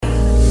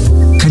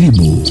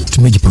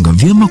Tumejipanga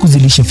vyema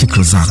kuzilisha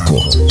fikra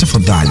zako.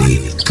 Tafadhali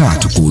kaa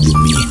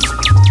tukuhudumie.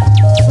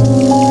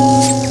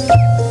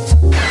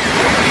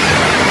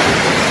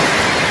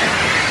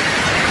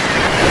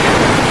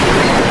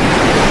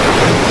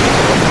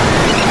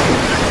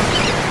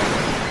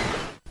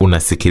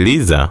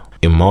 Unasikiliza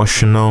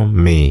Emotional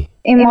Me.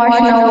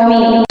 Emotional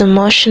Me.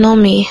 Emotional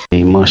Me.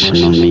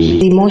 Emotional Me.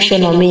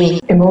 Emotional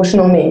Me.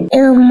 Emotional Me.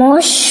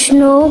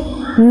 Emotional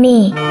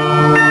Me.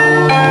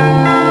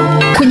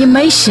 Kwenye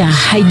maisha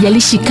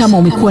haijalishi kama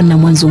umekuwa na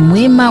mwanzo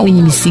mwema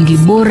wenye misingi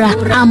bora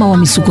ama wa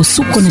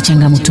misukosuko na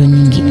changamoto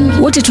nyingi.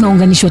 Wote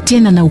tunaunganishwa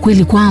tena na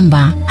ukweli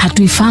kwamba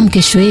hatuifahamu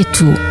kesho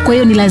yetu. Kwa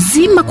hiyo ni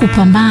lazima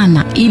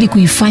kupambana ili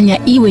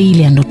kuifanya iwe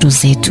ile ya ndoto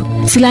zetu.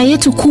 Silaha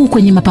yetu kuu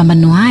kwenye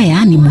mapambano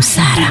haya ni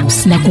busara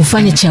na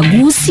kufanya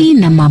chaguzi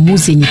na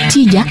maamuzi yenye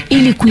tija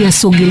ili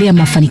kuyasogelea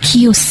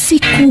mafanikio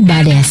siku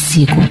baada ya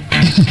siku.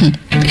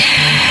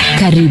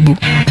 Karibu,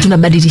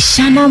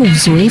 tunabadilishana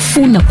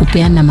uzoefu na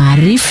kupeana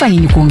maarifa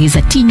yenye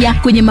kuongeza tija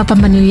kwenye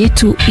mapambano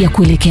yetu ya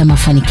kuelekea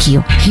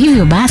mafanikio.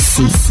 Hivyo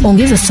basi,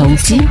 ongeza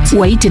sauti,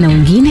 waite na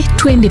wengine,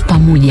 twende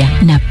pamoja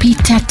na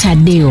Peter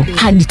Tadeo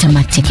hadi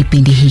tamati ya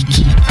kipindi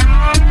hiki.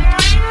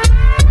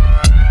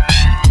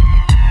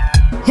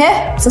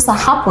 Sasa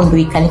hapo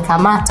ndo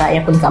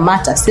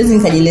kunikamata. Siwezi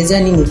nikajielezea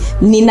nini.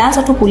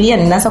 Ninaanza tu kulia,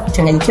 ninaanza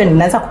kuchanganyikiwa,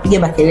 ninaanza kupiga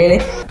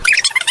makelele.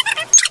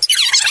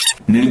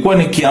 Nilikuwa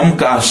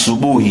nikiamka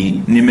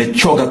asubuhi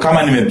nimechoka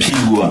kama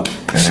nimepigwa.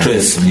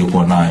 Stress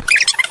nilikuwa nayo.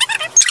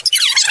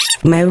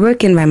 My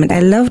work environment,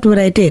 I loved what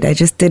I did. I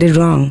just did it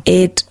wrong.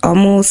 It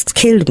almost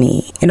killed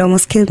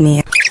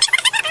me.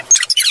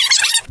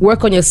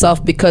 Work on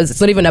yourself because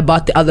it's not even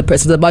about the other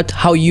person. It's about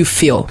how you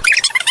feel.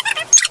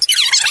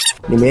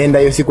 Nimeenda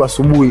hiyo siku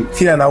asubuhi,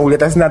 sina nauli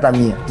hata sina hata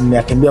 100.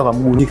 Nimetembea kwa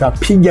mguu,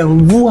 nikapiga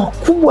mvua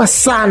kubwa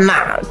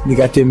sana.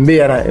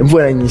 Nikatembea na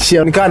mvua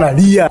inanyeshia, nikawa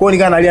nalia. Kwa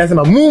nikawa nalia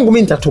nasema Mungu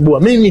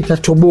mimi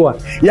nitatoboa.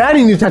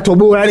 Yaani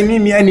nitatoboa,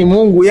 yaani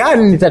Mungu,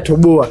 yaani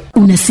nitatoboa.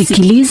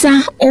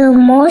 Unasikiliza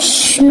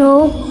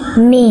Emotional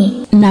Me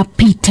na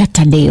Peter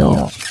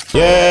Tadeo.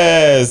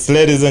 Yes,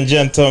 ladies and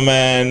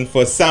gentlemen,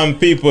 for some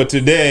people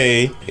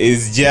today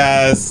is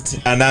just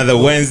another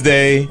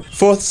Wednesday.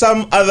 For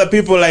some other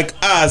people like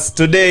us,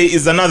 today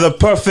is another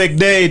perfect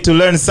day to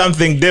learn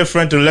something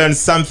different, to learn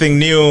something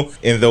new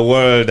in the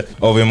world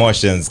of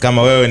emotions.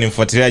 Kama wewe ni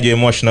mfuatiliaji wa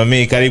Emotional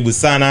Me, karibu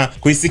sana.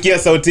 Kuisikia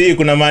sauti hii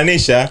kuna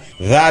maanisha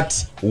that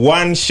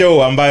one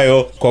show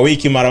ambayo kwa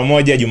wiki mara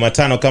moja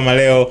Jumatano kama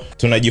leo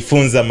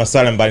tunajifunza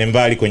masuala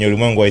mbalimbali kwenye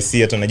ulimwengu wa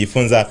hisia,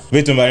 tunajifunza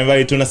vitu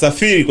mbalimbali,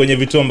 tunasafiri kwenye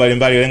vituo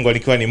mbalimbali, lengo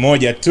likiwa ni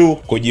moja tu,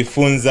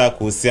 kujifunza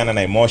kuhusiana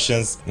na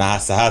emotions na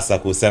hasa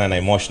kuhusiana na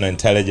emotional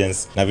intelligence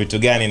na vitu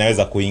gani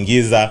inaweza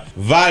kuingiza,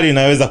 value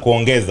inaweza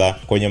kuongeza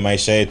kwenye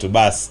maisha yetu.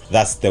 Bas,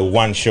 that's the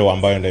one show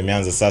ambayo ndio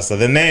imeanza sasa.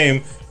 The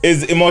name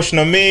is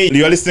Emotional Me.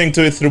 You are listening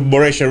to it through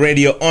Boresha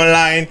Radio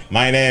Online.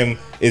 My name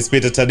is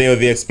Peter Tadeo,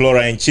 the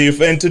Explorer in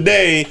Chief. And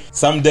today,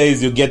 some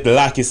days you get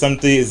lucky, some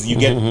days you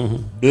get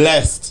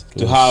blessed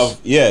to have,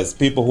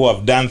 people who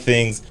have done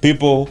things,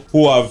 people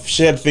who have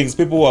shared things,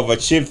 people who have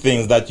achieved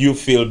things that you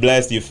feel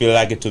blessed, you feel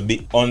like it to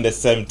be on the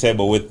same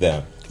table with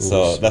them.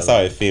 So that's how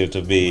I feel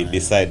to be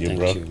beside you,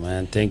 bro. Thank you,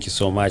 man. Thank you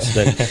so much.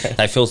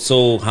 I feel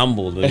so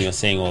humbled when you're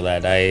saying all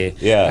that. I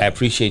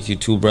appreciate you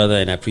too, brother,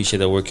 and I appreciate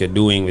the work you're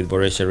doing with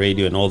Boresha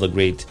Radio and all the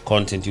great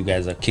content you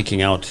guys are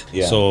kicking out.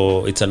 Yeah.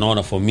 So it's an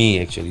honor for me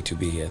actually to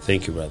be here.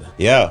 Thank you, brother.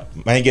 Yeah,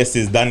 my guest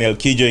is Daniel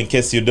Kijo, in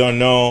case you don't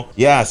know.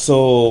 Yeah,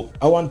 so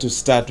I want to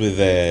start with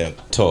a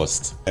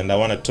toast, and I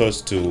want to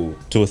toast to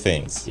two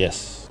things.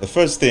 Yes. The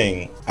first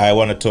thing I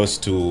want to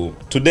toast to,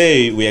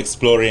 today we're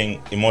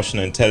exploring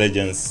emotional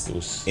intelligence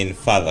in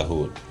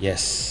fatherhood.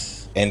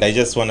 Yes. And I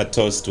just want to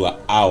toast to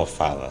our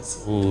fathers.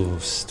 Ooh,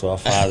 to our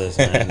fathers,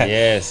 man.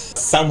 Yes.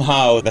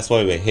 Somehow that's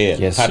why we're here.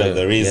 Yes, part sir. of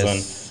the reason.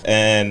 Yes.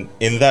 And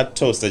in that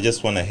toast, I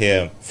just want to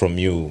hear from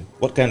you.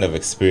 What kind of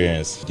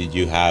experience did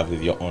you have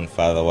with your own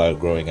father while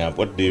growing up?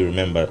 What do you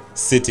remember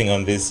sitting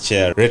on this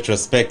chair,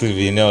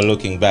 retrospectively,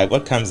 looking back?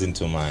 What comes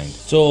into mind?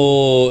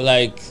 So,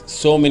 like,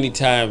 so many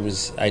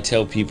times I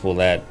tell people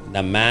that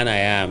the man I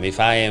am,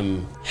 if I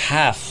am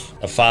half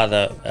the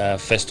father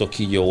Festo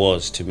Kijo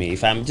was to me,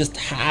 if I'm just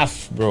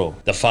half, bro,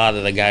 the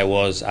father the guy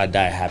was, I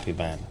die happy,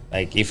 man.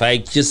 Like, if I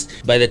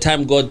just, by the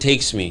time God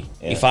takes me,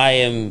 if I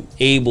am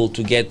able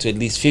to get to at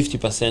least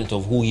 50%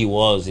 of who he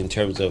was in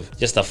terms of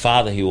just the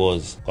father he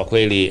was, kwa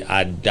kweli,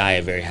 I'd die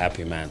a very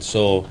happy man.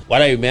 So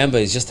what I remember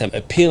is just a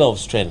pillar of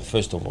strength,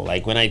 first of all.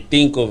 Like, when I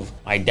think of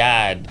my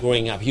dad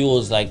growing up, he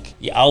was like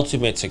the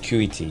ultimate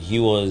security. He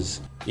was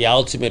the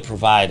ultimate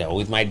provider.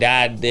 With my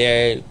dad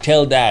there,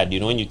 tell dad,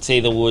 when you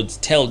say the words,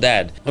 tell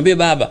dad. Mwambie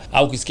baba,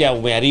 au kisikia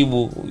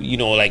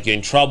umeharibu, like you're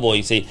in trouble,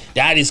 you say,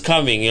 dad is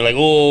coming. You're like,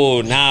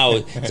 oh, now.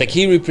 It's like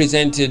he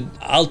represented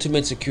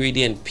ultimate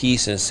security and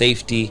peace and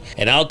safety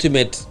and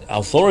ultimate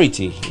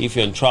authority if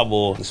you're in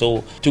trouble.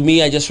 So to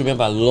me, I just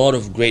remember a lot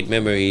of great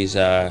memories.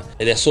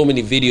 There's so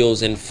many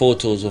videos and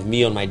photos of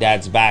me on my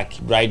dad's back,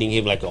 riding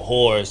him like a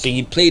horse. So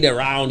he played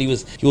around. He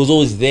was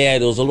always there.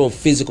 There was a lot of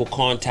physical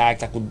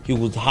contact. He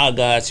would hug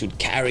us. us, he would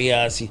carry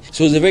us.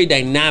 So he was a very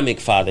dynamic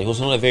father. He was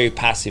not a very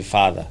passive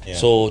father. Yeah.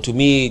 So to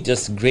me,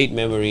 just great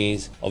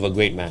memories of a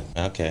great man.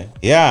 Okay.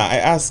 Yeah, I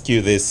ask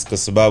you this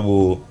because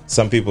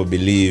some people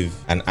believe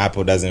an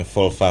apple doesn't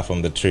fall far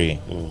from the tree.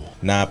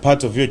 Now,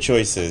 part of your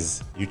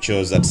choices, you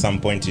chose at some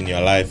point in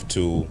your life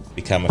to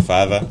become a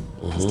father,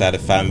 start a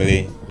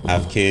family,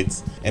 have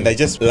kids. And I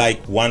just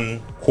like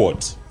one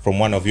quote from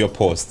one of your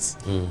posts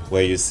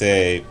where you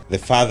say the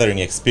fathering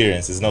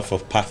experience is not for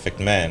perfect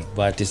men,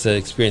 but it's an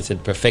experience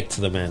that perfects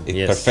the man.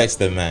 It perfects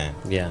the man.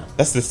 Yeah.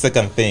 That's the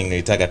second thing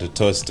nilitaka to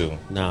toast to.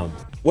 Now,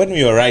 when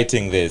we were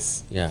writing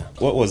this, yeah,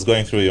 what was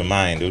going through your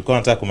mind? Ulikuwa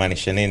unataka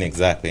kumaanisha nini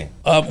exactly?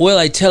 Well,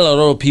 I tell a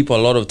lot of people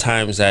a lot of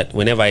times that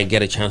whenever I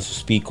get a chance to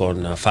speak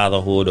on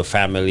fatherhood or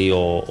family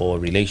or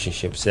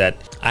relationships, that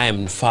I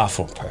am far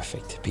from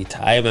perfect, Peter.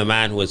 I am a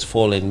man who has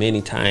fallen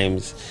many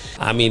times.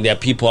 I mean, there are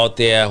people out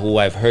there who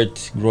I've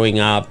hurt growing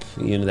up.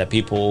 You know, there are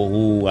people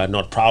who are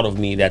not proud of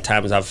me. There are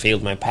times I've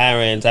failed my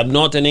parents. I'm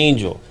not an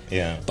angel.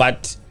 Yeah.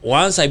 But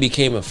once I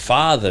became a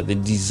father, the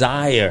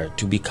desire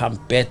to become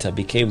better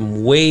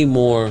became way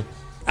more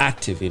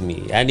active in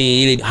me.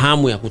 Yani ile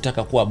hamu ya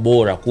kutaka kuwa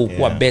bora,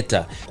 kuwa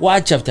better,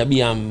 kuacha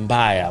tabia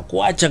mbaya,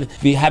 kuacha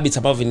habits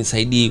ambavyo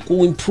nisaidii,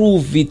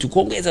 kuimprove vitu,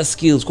 kuongeza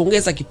skills,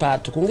 kuongeza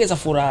kipato, kuongeza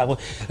furaha,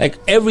 like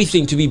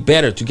everything to be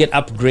better, to get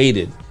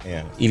upgraded.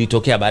 Yeah.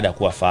 Ilitokea baada ya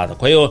kuwa father.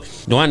 Kwa hiyo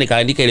ndio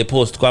nikaandika ile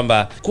post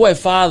kwamba kuwa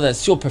father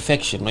sio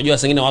perfection. Unajua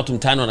sengine watu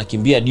mtano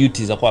wanakimbia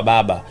duties za kuwa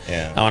baba,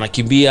 na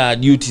wanakimbia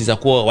duties za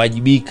kuwa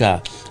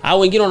wajibika, au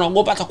wengine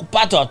wanaogopa hata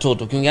kupata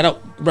watoto. Ukiongea na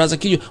brother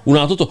Kijo,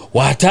 una watoto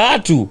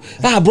watatu,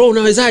 bro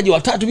unawezaje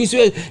watatu? Mimi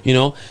siwezi, you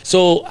know.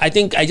 So I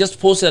think I just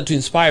posted that to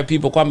inspire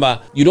people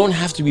kwamba you don't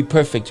have to be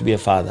perfect to be a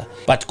father,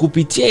 but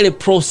kupitia ile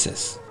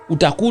process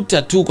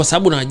utakuta tu, kwa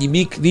sababu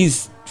nawajibika,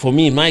 these, for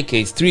me in my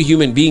case, 3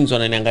 human beings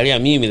wananiangalia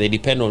mimi, they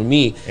depend on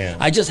me.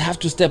 I just have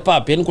to step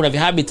up. Yani kuna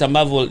habits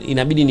ambavyo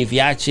inabidi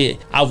niviache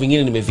au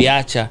vingine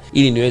nimeviacha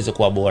ili niweze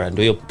kuwa bora.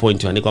 Ndio hiyo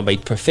point ni kwamba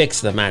it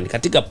perfects the man.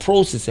 Katika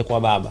process ya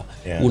kuwa baba,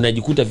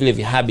 unajikuta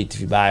vile habit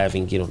vibaya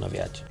vingine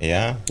unaviacha.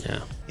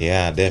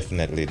 Yeah,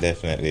 definitely.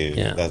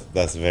 Yeah.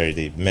 That's very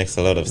deep. Makes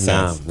a lot of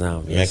sense.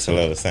 Makes a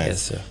lot of sense.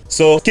 Yes, sir.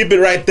 So keep it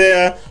right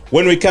there.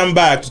 When we come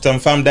back,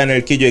 tutamfahamu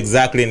Daniel Kijo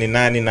exactly ni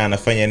nani na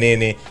anafanya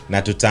nini,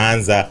 na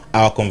tutaanza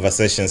our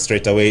conversation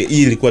straight away.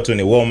 Hii ilikuwa tu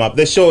ni warm up.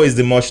 The show is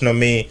Emotional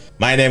Me.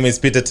 My name is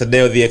Peter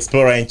Tadeo, the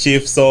Explorer in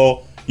Chief. So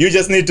you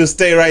just need to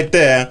stay right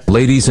there.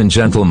 Ladies and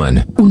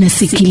gentlemen,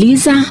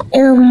 unasikiliza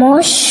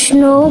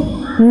Emotional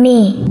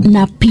Me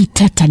na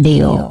Peter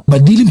Tadeo.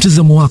 Badili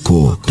mtazamo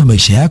wako na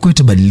maisha yako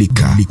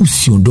yatabadilika.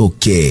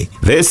 Usiondoke.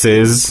 This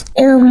is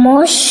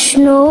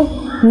Emotional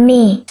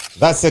Me.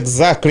 That's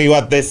exactly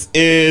what this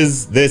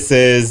is. This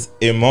is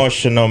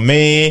Emotional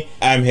Me.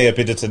 I'm here,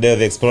 Peter Tadeo,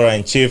 the Explorer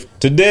in Chief.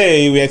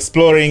 Today we're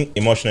exploring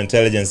emotional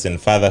intelligence and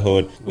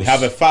fatherhood. We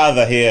have a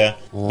father here,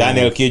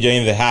 Daniel Kijo,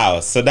 in the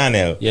house. So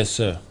Daniel. Yes,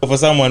 sir. For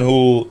someone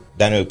who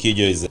Daniel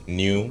Kijo is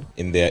new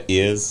in their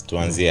ears,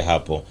 tuanzie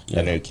hapo.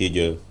 Daniel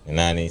Kijo ni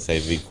nani, sasa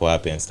hivi kwa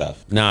wapi and stuff.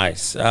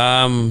 Nice.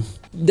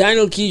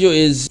 Daniel Kijo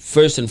is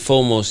first and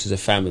foremost is a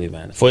family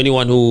man. For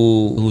anyone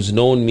who's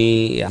known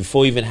me,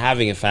 before even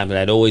having a family,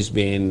 I'd always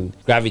been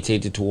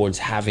gravitated towards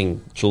having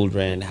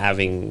children,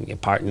 having a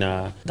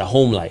partner, the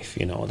home life,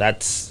 you know.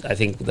 That's, I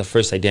think, the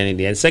first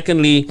identity. And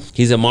secondly,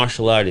 he's a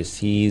martial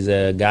artist. He's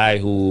a guy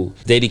who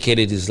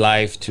dedicated his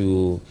life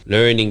to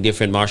learning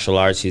different martial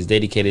arts. He's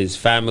dedicated his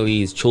family,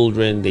 his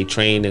children, they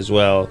train as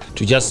well,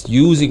 to just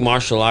using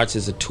martial arts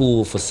as a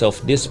tool for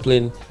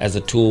self-discipline, as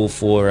a tool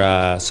for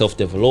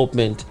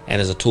self-development,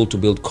 and as a tool to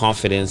build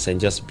confidence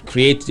and just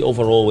create the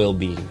overall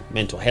well-being,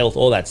 mental health,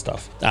 all that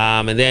stuff.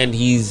 And then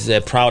he's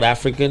a proud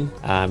African.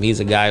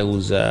 He's a guy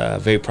who's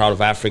very proud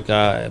of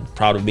Africa,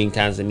 proud of being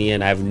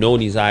Tanzanian. I have no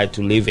desire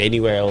to live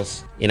anywhere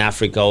else in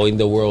Africa or in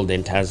the world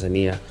than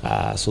Tanzania.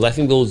 So I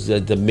think those are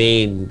the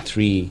main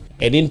 3.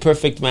 An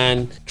imperfect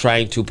man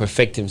trying to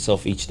perfect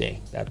himself each day.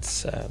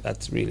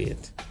 That's really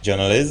it.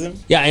 Journalism?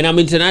 Yeah, and I'm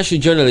an international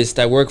journalist.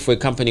 I work for a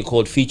company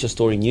called Feature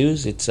Story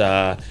News. It's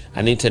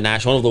an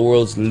international, one of the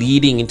world's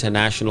leading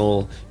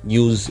international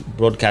news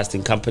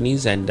broadcasting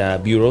companies and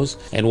bureaus.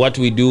 And what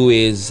we do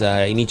is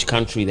in each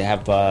country they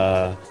have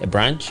a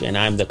branch, and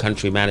I'm the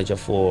country manager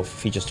for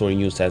Feature Story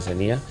News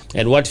Tanzania.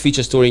 And what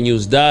Feature Story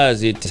News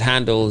does, it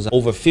handles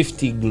over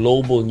 50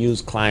 global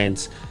news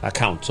clients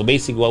accounts. So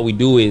basically what we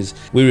do is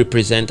we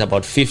represent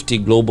about 50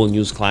 global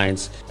news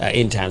clients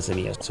in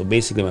Tanzania. So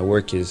basically my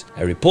work is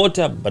a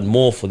reporter, but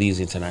more for these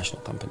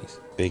international companies.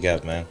 Big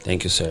up, man.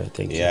 Thank you, sir.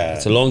 Thank you. Yeah.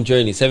 It's a long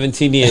journey,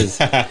 17 years,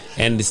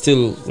 and we're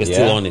still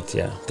on it.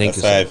 Yeah. Thank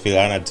you, sir. That's why I feel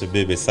honored to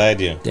be beside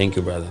you. Thank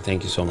you, brother.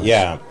 Thank you so much.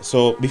 Yeah.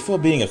 So before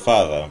being a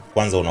father,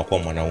 kwanza unakuwa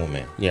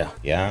mwanaume.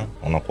 Yeah.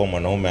 Unakuwa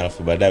mwanaume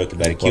alafu baadaye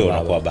ukibarikiwa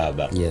unakuwa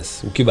baba.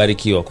 Yes.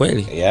 Ukibarikiwa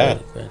kweli. Yeah.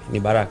 Kweli. Ni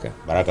baraka.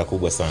 Baraka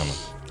kubwa sana.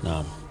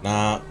 Naam.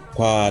 Na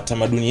kwa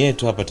tamaduni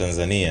yetu hapa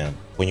Tanzania,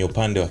 kwenye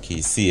upande wa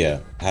kihisia,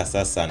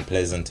 hasa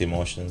unpleasant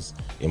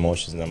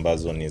emotions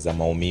ambazo ni za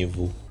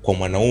maumivu, kwa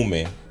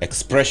mwanaume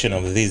expression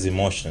of these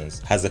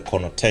emotions has a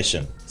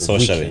connotation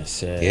socially.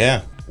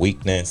 Weakness,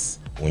 weakness,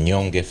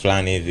 unyonge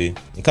fulani hivi.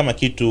 Ni kama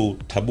kitu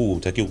tabu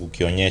utakiwa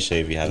kukionyesha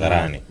hivi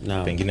hadharani.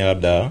 Pengine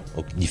labda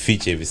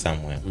ukijifiche hivi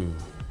somewhere.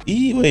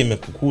 Hii wewe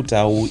imekukuta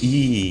au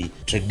hii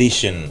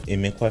tradition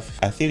imekuwa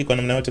athiri kwa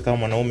namna yote kama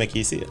mwanaume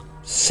kihisia?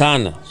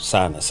 Sana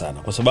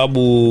kwa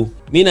sababu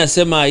mimi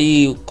nasema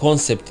hii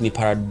concept ni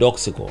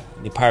paradoxical,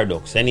 ni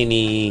paradox. Yani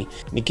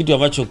ni kitu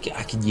ambacho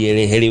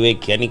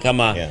hakijieleweki. Yani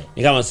kama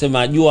ni kama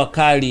sema jua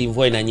kali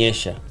mvua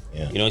inanyesha.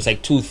 You know, it's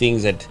like two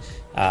things that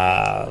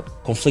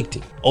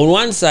conflicting. On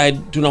one side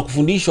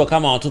tunakufundishwa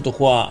kama watoto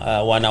kuwa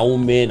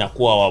wanaume na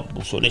kuwa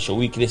usionesha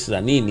weakness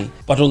za nini,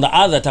 but on the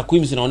other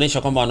takwimu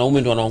zinaonyesha kwamba wanaume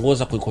ndio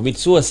wanaongoza kucommit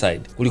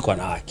suicide kuliko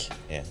wanawake.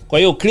 Kwa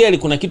hiyo clearly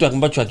kuna kitu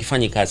ambacho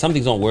hakifanyi kazi,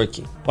 something's not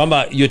working.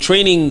 Kwamba you're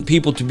training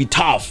people to be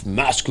tough,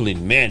 masculine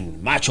men,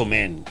 macho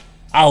men,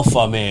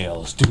 alpha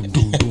males,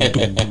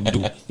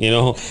 you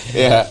know.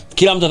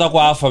 Kila mtu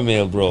atakuwa alpha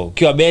male bro.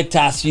 Kiwa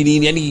beta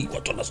nini, yani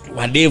watu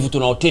madevu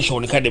tunaotesha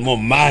onekane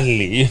more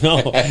manly, you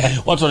know.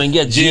 Watu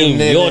wanaingia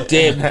gym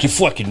yote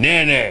kifua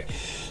kinene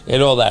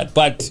and all that.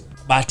 But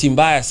bahati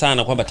mbaya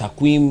sana kwamba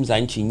takwimu za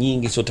nchi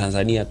nyingi, sio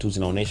Tanzania tu,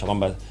 zinaonyesha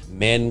kwamba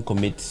men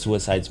commit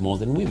suicides more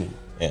than women.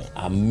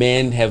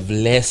 Men have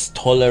less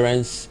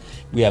tolerance.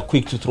 We are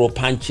quick to throw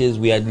punches.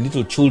 We are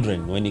little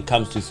children when it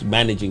comes to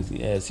managing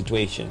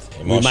situations.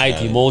 We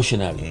might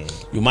emotionally.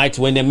 You might,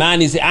 when a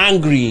man is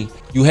angry,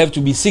 you have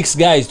to be 6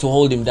 guys to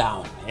hold him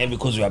down,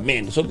 because you are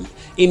men. So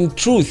in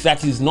truth,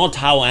 that is not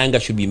how anger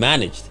should be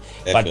managed.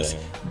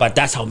 But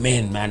that's how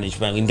men manage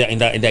in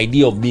the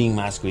idea of being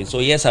masculine. So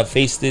yes, I've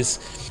faced this,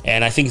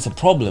 and I think it's a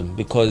problem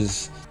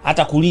because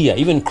hata kulia,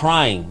 even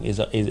crying is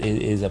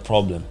a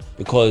problem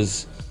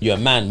because you're a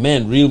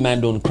man. Real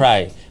men don't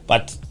cry.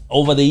 But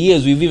over the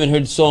years, we've even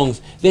heard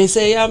songs. They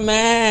say, "A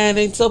man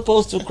ain't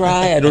supposed to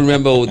cry." I don't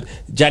remember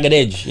Jagged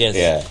Edge.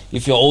 Yes.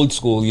 If you're old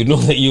school, you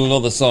know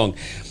the song.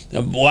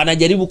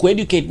 Wanajaribu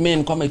ku-educate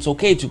men kwamba it's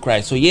okay to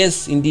cry. So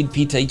yes, indeed,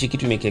 Peter, hichi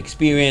kitu make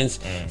experience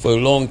for a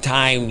long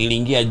time.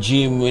 Niliingia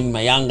gym in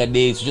my younger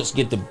days to just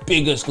get the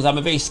biggest, because I'm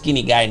a very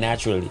skinny guy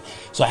naturally.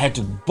 So I had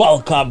to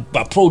bulk up,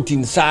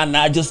 protein sana,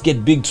 I just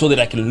get big so that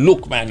I can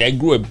look, man. I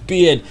grew a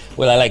beard.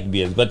 Well, I like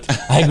beards, but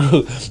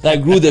I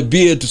grew the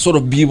beard to sort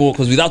of be more,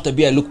 because without the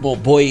beard I look more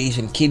boyish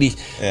and kiddish.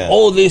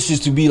 All this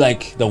is to be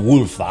like the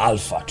wolf, the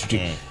alpha.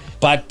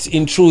 But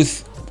in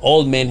truth,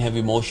 all men have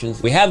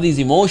emotions. We have these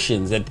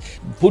emotions that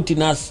put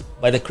in us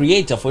by the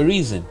Creator for a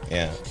reason.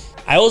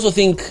 I also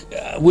think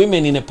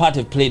women in a part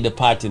have played a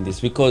part in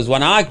this, because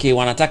wanawake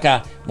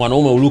wanataka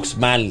mwanaume who looks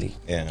manly.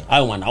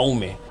 Au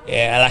mwanaume.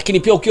 Lakini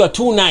pia ukiwa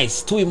too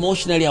nice, too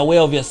emotionally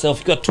aware of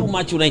yourself, ukiwa too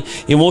much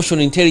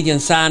emotional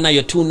intelligence sana,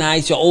 you're too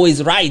nice, you're always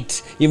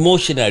right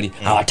emotionally,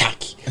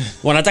 hawataki.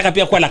 Wanataka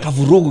pia kuwa la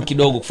kavurugu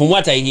kidogo, from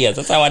what I hear.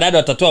 Sasa wadada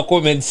watatoa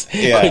comments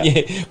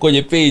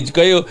kwenye page.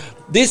 Kwa hiyo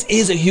this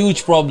is a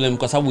huge problem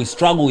because we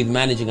struggle with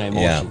managing our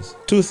emotions.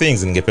 Two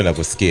things ningependa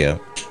kusikia.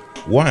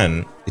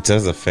 One, it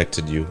has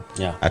affected you.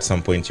 At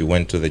some point you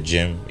went to the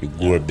gym, you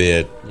grew a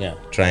beard,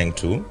 trying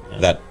to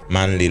that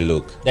manly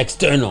look. The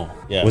external.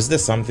 Was there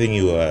something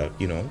you were,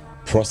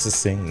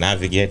 processing,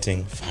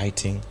 navigating,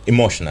 fighting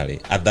emotionally?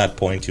 At that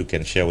point you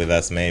can share with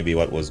us maybe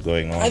what was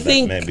going on. I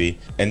think maybe.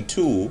 And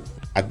two,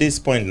 at this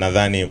point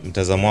nadhani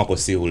mtazamo wako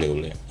si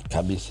ule.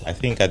 Kabisa. I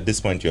think at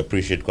this point you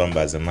appreciate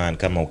kwamba as a man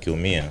kama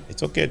ukiumia,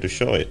 it's okay to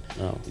show it.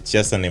 It's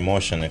just an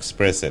emotion,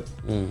 express it.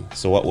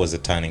 So what was the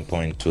turning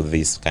point to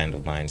this kind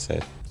of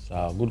mindset?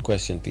 Good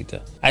question,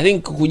 Peter. I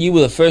think kujibu,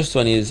 the first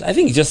one is, I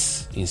think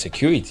just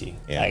insecurity.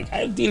 Like,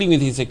 I'm dealing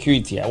with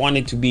insecurity. I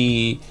wanted to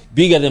be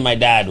bigger than my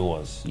dad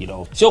was,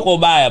 Sio kwa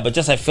ubaya, but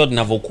just I felt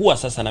navokuwa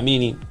sasa na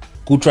mimi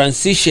ku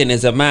transition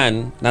as a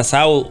man,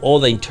 nasahau all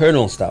the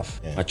internal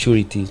stuff.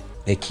 Maturity,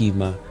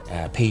 hekima,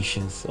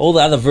 patience, all the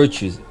other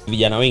virtues.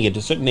 Vijana wengi at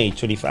a certain age,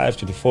 25,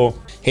 24,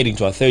 heading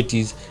to our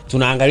 30s,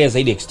 tunaangalia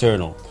zaidi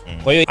external.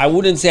 Kwa hiyo I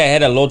wouldn't say I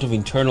had a lot of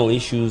internal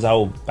issues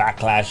au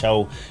backlash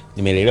au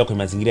nimelelewa kwa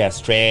mazingira ya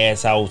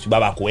stress au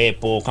baba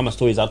kuepo kama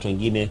stories za watu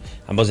wengine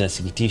ambazo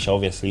zinasikitisha.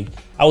 Obviously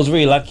I was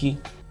very lucky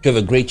to have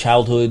a great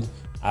childhood.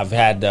 I've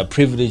had a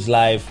privileged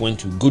life, went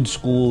to good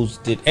schools,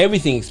 did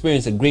everything,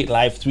 experienced a great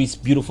life, 3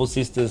 beautiful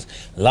sisters,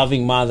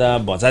 loving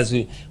mother,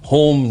 wazazi,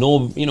 home,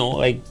 no,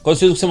 like, kwa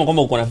siwezi kusema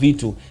kwamba uko na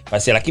vitu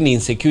basi, lakini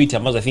insecurity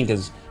ambazo I think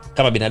is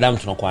kama binadamu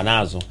tunakuwa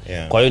nazo.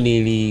 Kwa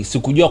hiyo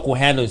sikujua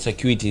kuhandle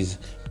insecurities.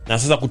 Na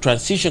sasa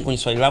kutransition kwenye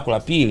swali lako la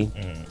pili,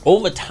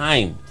 over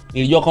time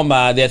nilijua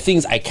kwamba there are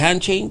things I can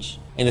change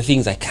and the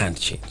things I can't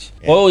change.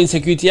 Kwa hiyo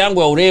insecurity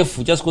yangu ya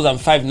urefu, just because I'm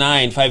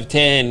 5'9",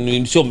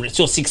 5'10",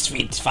 so 6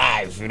 feet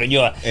 5,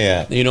 unajua,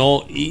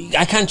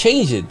 I can't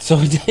change it. So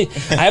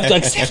I have to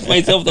accept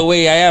myself the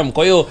way I am.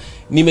 Kwa hiyo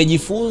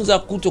nimejifunza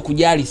kuto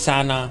kujali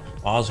sana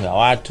mawazo ya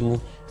watu.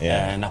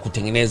 Na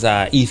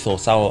kutengeneza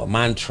ethos au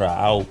mantra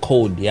au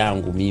code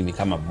yangu mimi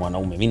kama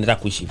mwanaume. Mimi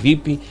nataka kuishi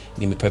vipi?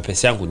 Mimi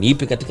purpose yangu ni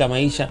ipi katika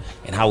maisha,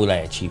 and how will I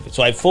achieve it?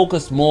 So I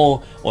focus more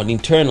on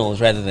internals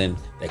rather than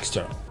the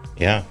external.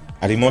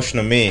 At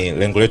Emotional Me,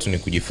 lengo letu ni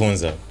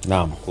kujifunza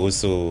Naam.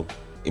 kuhusu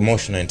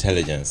emotional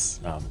intelligence.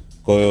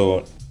 Kwa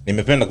hiyo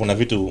Nimependa kuna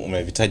vitu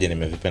umevitaja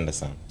nimevipenda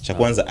sana. Cha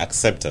kwanza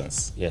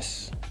acceptance.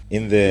 Yes.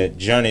 In the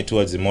journey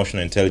towards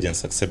emotional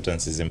intelligence,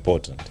 acceptance is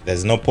important.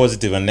 There's no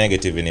positive and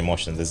negative in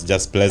emotions. There's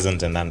just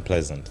pleasant and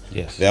unpleasant.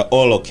 Yes. They're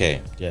all okay.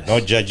 Yes.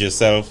 Don't judge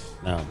yourself.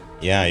 No.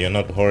 Yeah, you're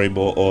not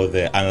horrible or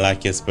the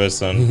unluckiest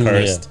person,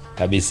 cursed.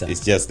 Kabisa.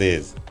 It's just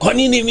this. Kwa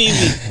nini mimi?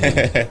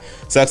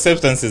 So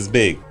acceptance is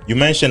big. You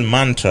mentioned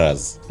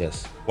mantras.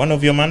 Yes. One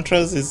of your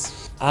mantras is?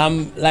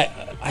 Like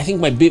I think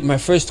my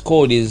first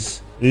code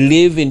is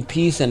live in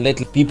peace and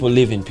let people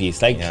live in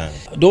peace. Like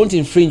don't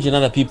infringe on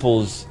other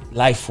people's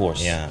life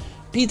force. Yeah.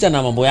 Pita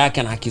na mambo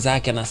yake na haki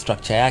zake na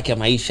structure yake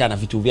maisha na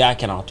vitu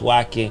vyake na watu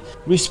wake.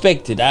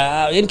 Respected.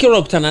 Yani kila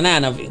ukutana naye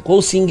na kwa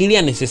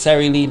usiingilia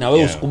necessarily na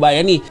wewe usikubali.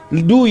 Yani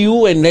do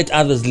you and let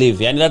others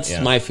live. Yani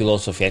that's my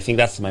philosophy. I think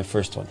that's my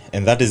first one.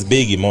 And that is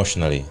big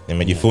emotionally.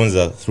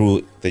 Nimejifunza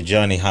through the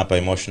journey hapa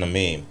Emotional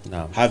Me.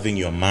 Having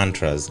your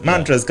mantras.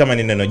 Mantras kama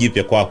ni neno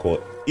jipya kwako.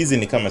 Hizi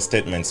ni kama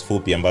statements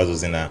fupi ambazo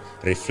zina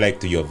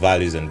reflect your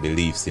values and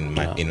beliefs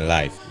in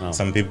life.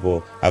 Some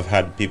people, I've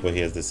heard people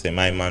here that say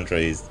my mantra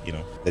is,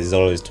 there is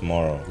always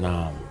tomorrow.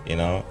 You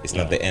know, it's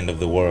not the end of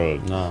the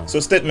world.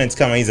 So statements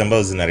kama hizi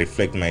ambazo zina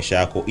reflect maisha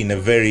yako in a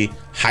very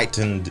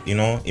heightened,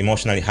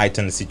 emotionally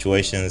heightened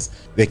situations,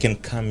 they can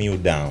calm you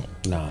down.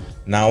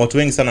 Na watu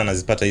wengi sana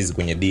nazipata hizi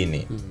kwenye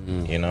dini.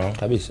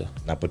 Kabisa.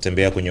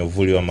 Napotembea kwenye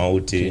uvuli wa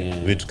mauti,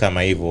 vitu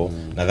kama hivyo.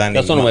 Nadhani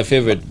that's one of my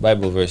favorite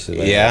Bible verses.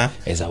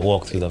 As I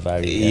walk through the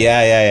valley.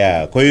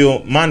 Yeah. Kwa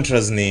hiyo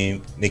mantras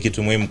ni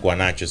kitu muhimu kwa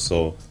nacho,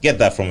 so get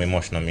that from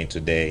Emotional Me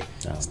today.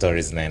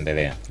 Stories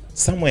zinaendelea.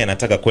 Somewhere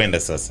nataka kwenda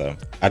sasa.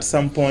 At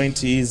some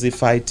point easy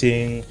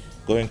fighting,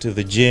 going to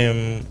the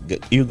gym,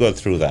 you go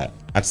through that.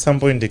 At some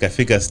point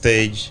ikafika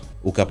stage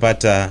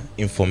ukapata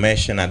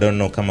information, I don't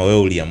know kama wewe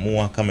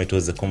uliamua, kama it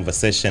was a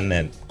conversation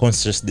and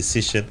conscious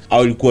decision,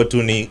 au ilikuwa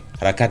tu ni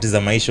harakati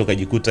za maisha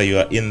ukajikuta you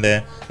are in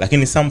there,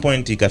 lakini some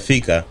point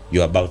ikafika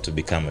you are about to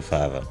become a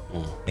father.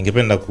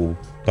 Ningependa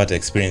kupata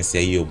experience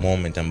ya hiyo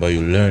moment ambayo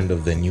you learned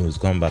of the news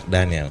kwamba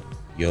Daniel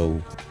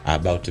you are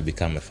about to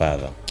become a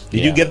father.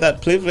 Did you get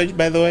that privilege,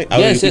 by the way?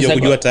 Yes,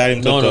 kujua tayari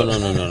mtoto?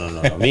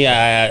 No. Me,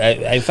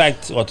 in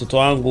fact, watoto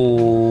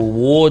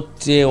wangu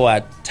wote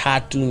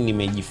watatu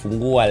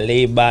nimejifungua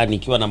labor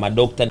nikiwa na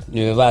madokta,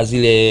 nimevaa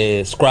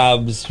zile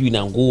scrubs,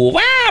 na nguo.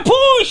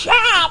 Push!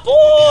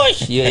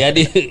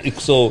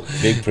 So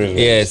big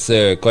privilege. Yes,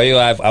 sir. Kwa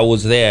hiyo I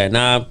was there.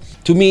 Na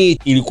to me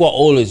ilikuwa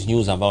always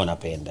news ambayo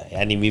napenda.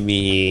 Yani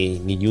mimi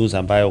ni news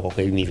ambayo kwa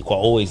kweli nilikuwa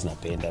always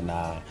napenda,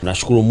 na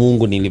nashukuru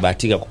Mungu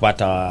nilibahatika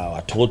kupata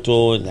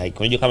watoto. Like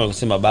unajua kama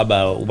kusema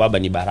ubaba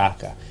ni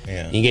baraka.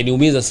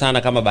 Ingeniumiza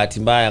sana kama bahati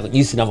mbaya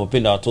jinsi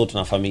ninavyopenda watoto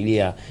na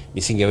familia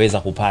nisingeweza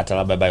kupata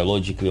labda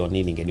biologically au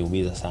nini,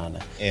 ingeniumiza sana.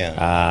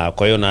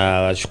 Kwa hiyo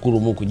nashukuru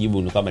Mungu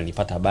kujibu ni kama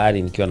nilipata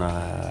habari nikiwa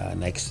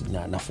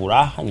na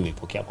furaha,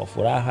 nimepokea kwa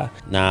furaha.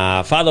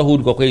 Na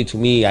fatherhood kwa kweli to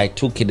me I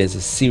took it as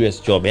a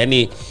serious job.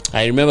 Yani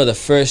I remember the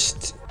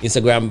first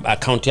Instagram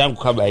account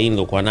yangu kabla hii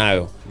nilikuwa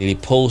nayo,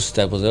 nilipost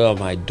I was about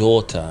my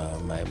daughter,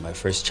 my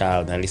first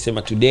child, na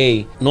nilisema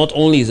today not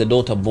only is a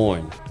daughter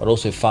born but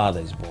also a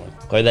father is born.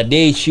 Because the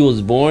day she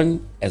was born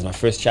as my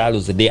first child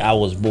was the day I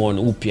was born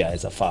upya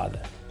as a father.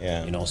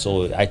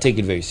 So I take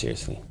it very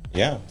seriously.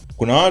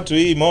 Kuna watu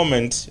hii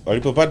moment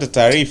walipopata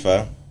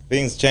taarifa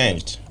things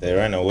changed. They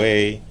ran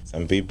away.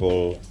 Some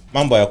people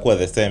mambo hayakuwa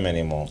the same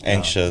anymore.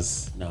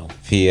 Anxious,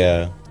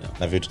 fear,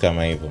 na vitu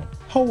kama hivyo.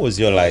 How was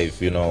your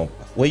life,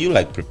 were you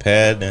like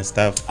prepared and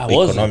stuff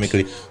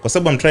economically? Kwa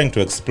sababu I'm trying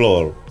to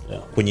explore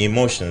kwenye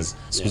emotions.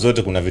 Siku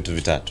zote kuna vitu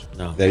vitatu.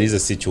 There is a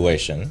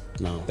situation,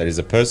 there is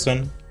a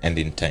person and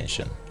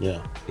intention.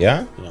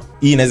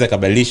 Hii inaweza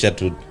kabadilisha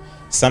to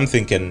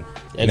something can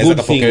inaweza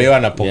kapokelewa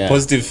na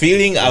positive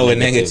feeling au a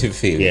negative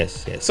feeling.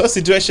 Yes. So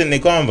situation ni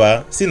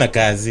kwamba sina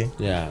kazi,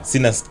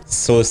 sina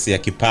source ya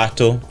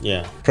kipato,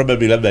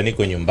 probably labda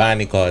niko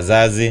nyumbani kwa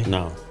wazazi.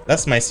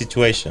 That's my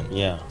situation.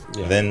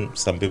 Then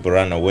some people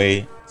run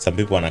away, some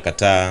people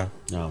wanakataa.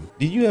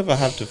 Did you ever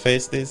have to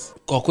face this?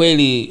 Kwa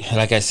kweli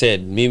like I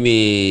said,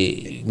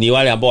 mimi ni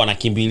wale ambao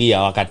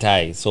wanakimbilia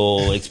wakatai.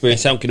 So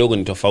experience yangu kidogo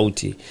ni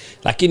tofauti.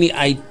 Lakini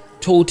I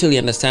totally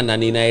understand na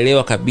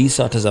ninaelewa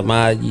kabisa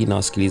watazamaji na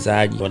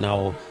wasikilizaji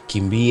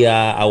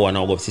wanaokimbia au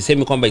wanaogopa.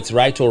 Sisemi kwamba it's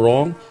right or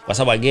wrong, kwa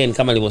sababu again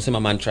kama nilivyosema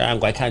mantra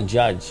yangu, I can't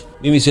judge.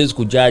 Mimi siwezi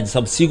kujudge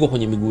sababu siko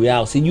kwenye miguu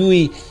yao.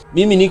 Sijui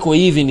mimi niko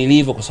hivi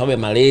nilivyo kwa sababu ya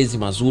malezi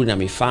mazuri na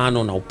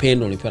mifano na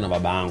upendo nilipewa na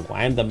baba yangu.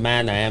 I am the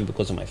man I am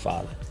because of my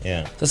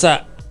father.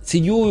 Sasa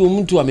sijui huyu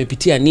mtu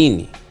amepitia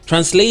nini.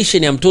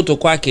 Translation ya mtoto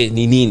kwake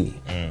ni nini?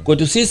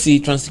 Kwetu sisi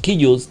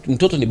Transkijos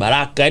mtoto ni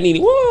baraka,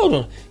 yani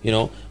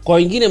kwa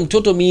wengine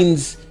mtoto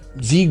means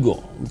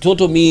zigo,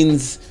 mtoto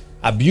means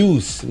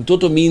abuse,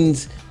 mtoto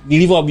means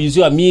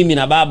nilivyoabusiwa mimi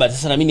na baba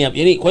sasa na mimi,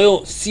 yani kwa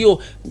hiyo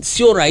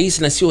sio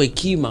rahisi na sio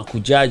hekima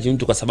kujudge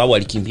mtu kwa sababu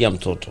alikimbia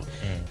mtoto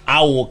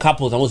au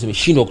couples ambao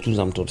zimeshindwa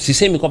kutunza mtoto.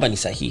 Sisemi kwamba ni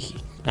sahihi,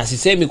 Na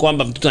sisemi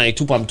kwamba mtoto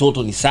anaitupa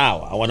mtoto ni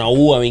sawa,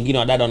 wanaua wengine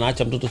wadada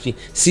wanaacha mtoto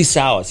si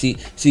sawa,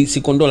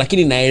 si kondo,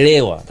 lakini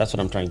naelewa. That's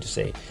what I'm trying to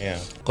say. Yeah.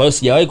 Kwa hiyo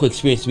sijawahi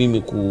ku-experience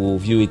mimi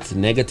ku-view it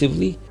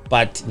negatively,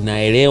 but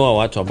naelewa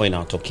watu ambao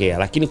inawatokea.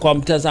 Lakini kwa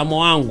mtazamo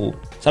wangu,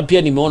 sababu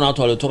pia nimeona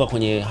watu waliotoka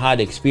kwenye hard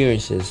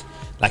experiences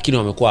lakini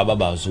wamekuwa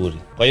baba wazuri.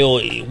 Kwa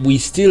hiyo we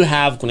still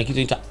have, kuna kitu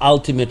inaitwa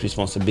ultimate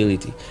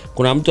responsibility.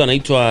 Kuna mtu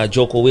anaitwa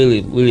Jocko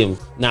Williams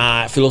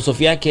na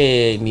philosophy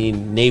yake ni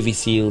Navy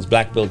Seals,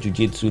 Black Belt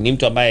Jiu-Jitsu, ni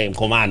mtu ambaye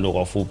mkomando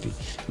kwa ufupi.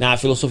 Na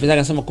philosophy yake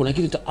anasema kuna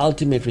kitu inaitwa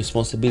ultimate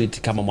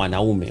responsibility kama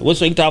mwanaume. Wewe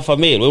sio inaitwa alpha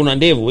male, wewe una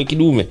ndevu, wewe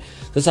kidume.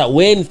 Sasa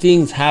when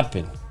things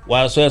happen,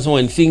 so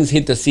when things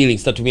hit the ceiling,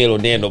 sitatumia hilo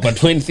neno,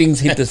 but when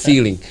things hit the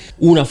ceiling,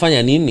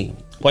 unafanya nini?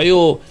 Kwa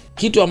hiyo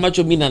kitu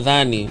ambacho mimi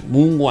nadhani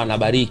Mungu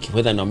anabariki,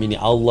 whether unaamini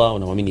Allah,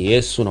 unaamini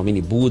Yesu,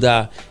 unaamini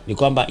Buddha, ni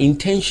kwamba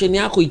intention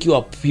yako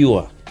ikiwa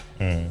pure,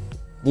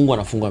 Mungu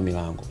anafungua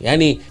milango.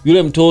 Yaani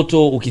yule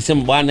mtoto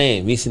ukisema bwana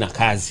mimi sina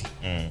kazi,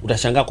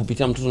 utashangaa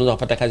kupitia mtoto unaweza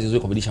kupata kazi nzuri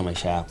kubadilisha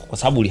maisha yako kwa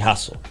sababu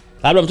ulihaso.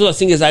 Labda mtoto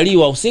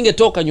asingezaliwa,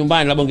 usingetoka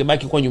nyumbani, labda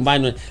ungebaki kwa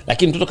nyumbani,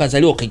 lakini mtoto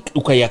kazaliwa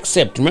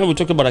ukai-accept. Remember we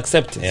talked about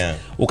acceptance. Yeah.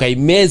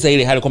 Ukaimeza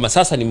ile hali kwamba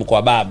sasa ni mko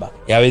wa baba.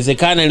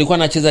 Yawezekana nilikuwa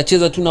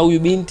nacheza tu na huyu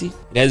binti,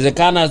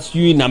 inawezekana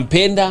sijui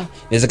nampenda,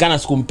 inawezekana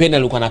sikumpenda,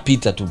 nilikuwa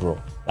napita tu bro.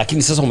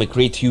 Lakini sasa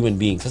umecreate human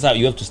being. Sasa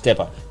you have to step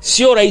up.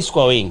 Sio rahisi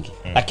kwa wengi,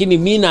 lakini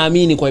mimi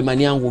naamini kwa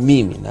imani yangu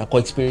mimi na kwa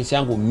experience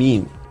yangu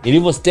mimi,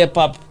 nilivyo step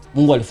up,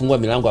 Mungu alifungua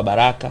milango ya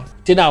baraka.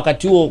 Tena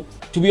wakati huo,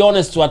 to be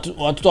honest,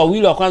 watoto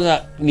wawili wa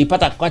kwanza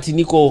nipata wakati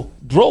niko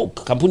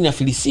broke, kampuni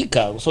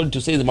inafilisika. Sorry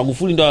to say,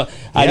 Magufuli ndo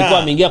alikuwa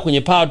ameingia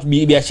kwenye power,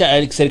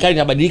 biashara, serikali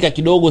inabadilika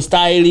kidogo,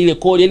 style ile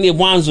code, yani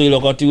mwanzo ile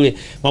wakati ule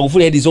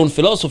Magufuli had his own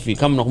philosophy,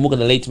 kama nakumbuka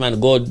the late man,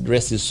 God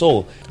rest his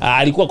soul.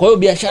 Alikuwa, kwa hiyo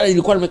biashara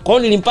ilikuwa, kwa hiyo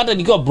nilimpata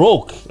nikiwa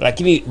broke,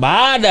 lakini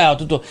baada ya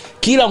watoto,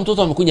 kila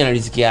mtoto amekuja na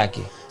riziki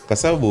yake. Kwa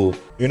sababu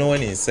you know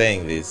when he's saying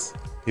this,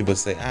 people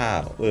say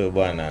wewe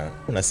bwana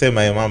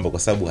unasema hiyo mambo kwa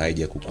sababu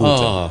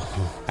haijakukuta,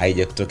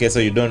 haijakutokea,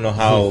 so you don't know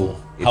how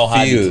it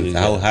feels,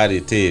 how hard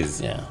it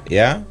is.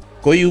 Yeah.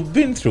 Because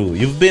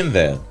you've been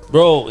there,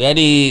 bro.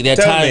 Yani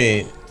tell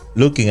me,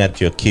 looking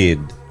at your kid,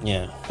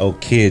 or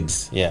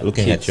kids,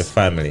 looking at your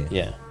family,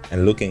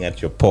 and looking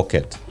at your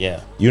pocket,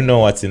 you know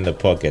what's in the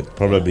pocket.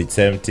 Probably it's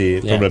empty,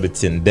 probably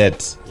it's in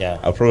debt,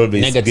 or probably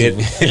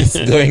it's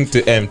going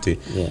to empty.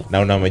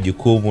 Na una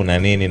majukumu na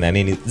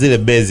nini zile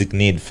basic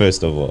need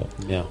first of all.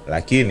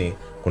 Lakini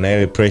kuna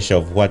ile pressure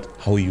of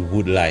how you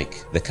would like,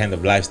 the kind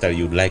of lifestyle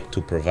you'd like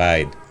to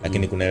provide.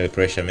 Lakini kuna ile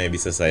pressure maybe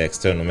sasa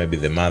external, maybe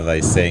the mother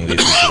is saying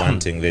this, is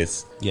wanting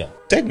this.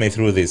 Take me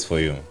through this for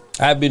you.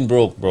 I've been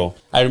broke, bro.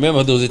 I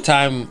remember there was a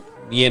time,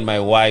 me and my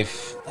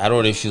wife, I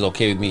don't know if she's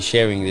okay with me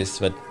sharing this,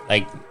 but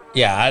like,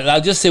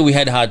 I'll just say we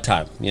had a hard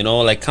time, you know,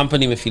 like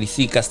company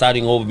mefilisika,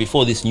 starting over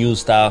before this new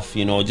stuff,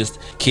 you know, just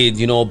kids,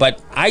 you know, but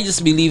I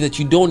just believe that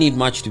you don't need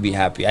much to be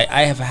happy.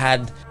 I have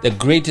had the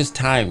greatest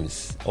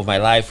times of my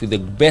life with the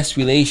best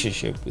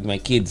relationship with my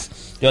kids.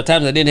 There were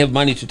times I didn't have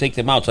money to take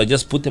them out, so I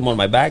just put them on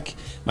my back,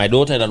 my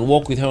daughter, and I'd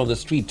walk with her on the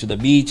street to the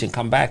beach and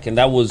come back, and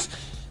that was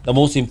the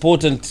most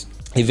important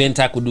event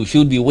I could do. She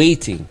would be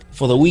waiting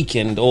for the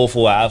weekend or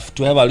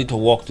to have a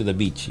little walk to the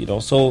beach, you know.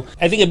 So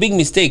I think a big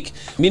mistake,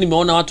 mimi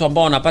nimeona watu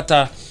ambao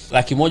wanapata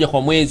 $100,000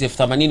 kwa mwezi,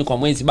 $80,000 kwa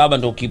mwezi, baba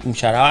ndo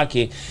mshahara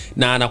wake,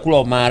 na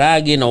anakula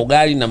maharage na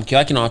ugali na mke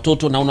wake na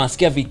watoto, na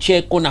unasikia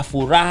vicheko na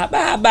furaha,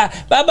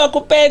 baba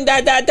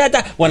kupenda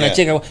dada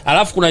wanacheka.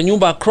 Alafu kuna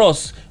nyumba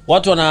across,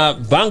 watu wana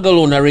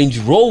bungalow na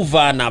Range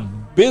Rover na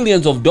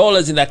billions of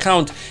dollars in the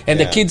account, and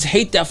the kids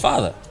hate their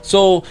father.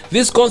 So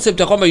this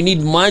concept of you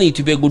need money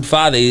to be a good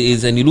father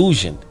is an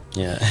illusion.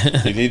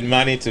 You need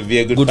money to be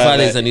a good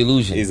father is an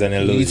illusion.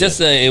 It's just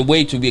a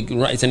way to be.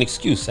 It's an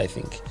excuse, I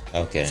think.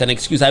 Okay. It's an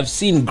excuse. I've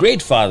seen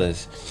great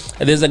fathers.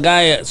 There's a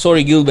guy,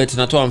 sorry Gilbert,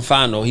 natoa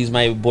mfano. He's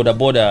my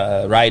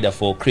boda rider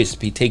for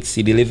Crisp.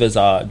 He delivers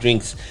our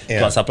drinks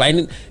to our supply.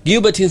 And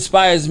Gilbert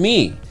inspires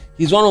me.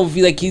 He's one of,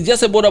 like, he's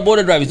just a boda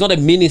driver. He's not a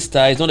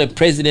minister, he's not a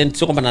president.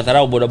 So kama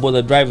natharau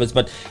boda drivers,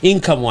 but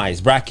income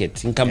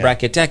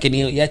bracket yake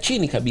ni ya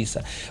chini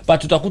kabisa.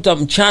 But utakuta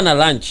mchana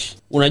lunch,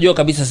 unajua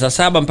kabisa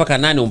saa 7 mpaka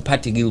 8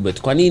 umpati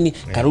Gilbert. Kwa nini?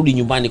 Karudi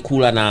nyumbani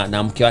kula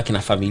na mke wake na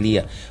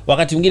familia.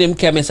 Wakati mwingine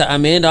mke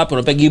ameenda wapi,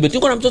 unampa Gilbert,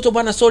 niko na mtoto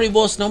bwana, sorry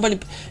boss, naomba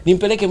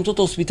nimpeleke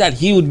mtoto hospitali.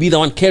 He would be the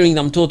one carrying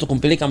the mtoto,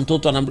 kumpeleka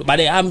mtoto,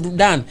 baadaye I'm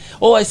done.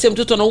 I say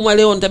mtoto anauma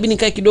leo, nitabidi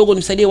nikae kidogo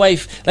nimsaidie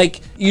wife.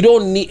 Like, you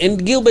don't need,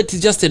 and Gilbert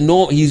is just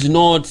he's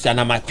not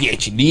ana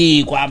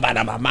PhD, kwamba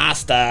ana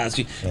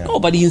masters. No,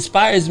 but he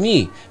inspires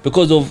me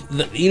because of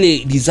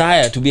ile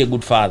desire to be a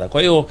good father.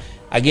 Kwa hiyo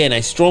again,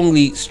 I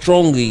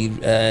strongly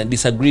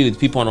disagree with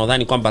people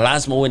wanaodhani kwamba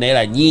lazima uwe na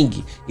hela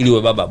nyingi ili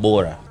uwe baba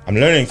bora. I'm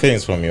learning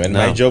things from you, and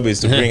my job is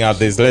to bring out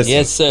these lessons.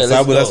 Yes, sir.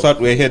 That's what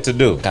we're here to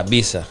do.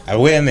 Kabisa.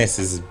 Awareness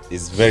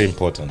is very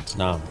important.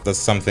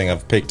 That's something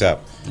I've picked up.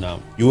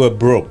 You were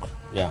broke.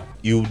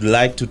 You'd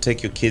like to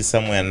take your kids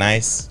somewhere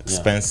nice,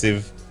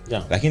 expensive.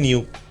 Lakini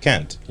you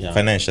can't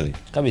financially.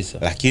 Kabisa.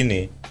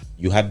 Lakini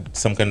you had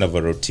some kind of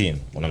a routine.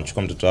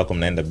 Unamchukua mtoto wako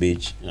mnaenda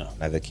beach,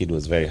 and the kid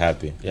was very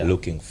happy,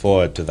 looking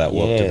forward to that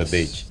walk to the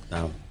beach.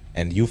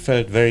 And you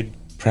felt very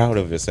proud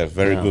of yourself,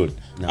 very good.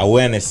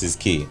 Awareness is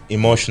key.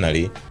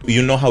 Emotionally,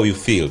 you know how you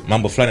feel.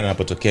 Mambo fulani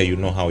yanapotokea, you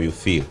know how you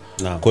feel.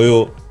 Kwa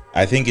hiyo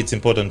I think it's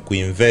important to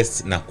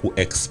invest na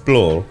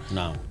explore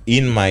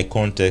in my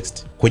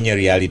context, kwenye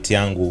reality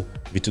yangu,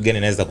 vitu gani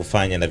naweza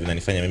kufanya na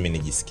vinanifanya mimi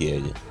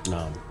nijisikieje.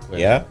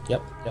 Yeah?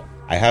 Yep.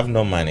 I have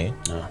no money.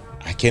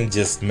 I can't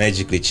just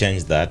magically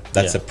change that.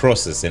 That's a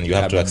process, and you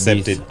have to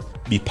accept it,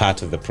 be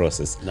part of the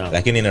process.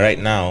 Like right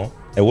now,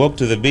 a walk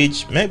to the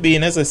beach, maybe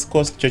inaweza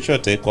cost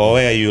chochote kwa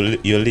where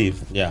you live.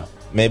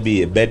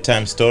 Maybe a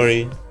bedtime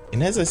story,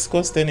 inaweza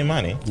cost any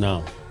money.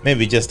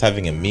 Maybe just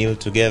having a meal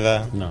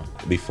together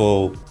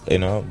before,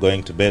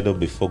 going to bed or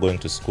before going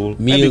to school.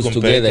 Meals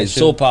together is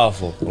so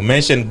powerful. You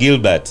mentioned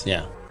Gilbert.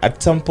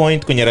 At some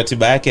point kwenye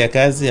ratiba yake ya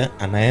kazi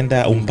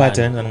anaenda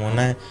umpate anaenda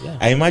mwanae.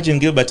 I imagine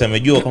Gilbert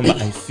amejua kwamba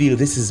I feel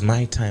this is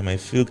my time. I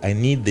feel I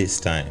need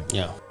this time.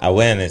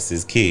 Awareness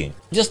is key.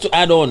 Just to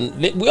add on,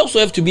 we also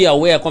have to be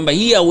aware kwamba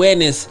hii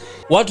awareness,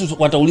 watu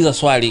watauliza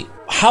swali,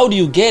 how do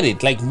you get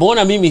it? Like,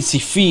 mbona mimi si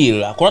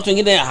feel? Kuna watu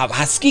wengine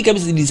hasikii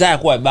kabisa desire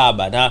kuwa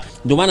baba, na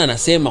ndio maana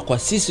nasema kwa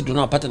sisi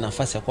tunaopata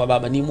nafasi ya kuwa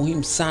baba ni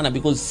muhimu sana,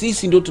 because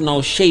sisi ndio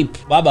tunao shape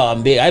baba wa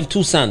mbele. I have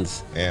 2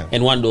 sons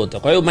and 1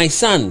 daughter. Kwa hiyo my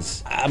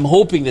sons, I'm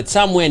hoping that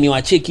somewhere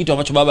niwaachie kitu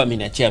ambacho baba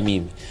ameniachia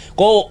mimi.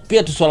 Kwa hiyo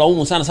pia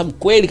tusiwalaumu sana, sababu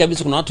kweli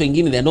kabisa kuna watu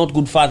wengine they're not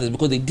good fathers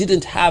because they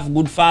didn't have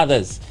good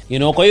fathers.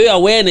 Kwa hiyo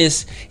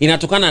awareness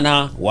inatokana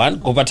na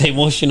kupata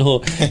emotional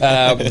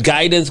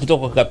guidance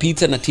kutoka kwa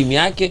Peter na team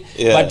yake,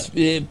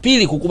 but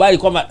pili kukubali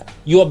kwamba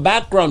your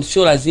background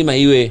sio lazima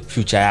iwe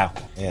future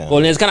yako. Kwa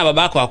inawezekana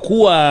babako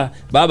hakuwa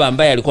baba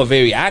ambaye alikuwa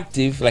very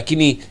active,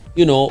 lakini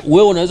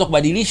wewe unaweza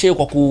kubadilisha hiyo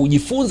kwa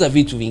kujifunza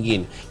vitu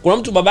vingine. Kuna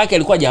mtu babake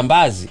alikuwa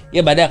jambazi,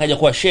 yeye baadaye akaja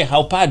kuwa sheikh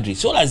au padri.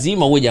 Sio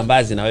lazima uwe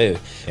jambazi na wewe.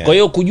 Kwa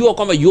hiyo kujua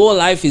kwamba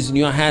your life is in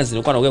your hands.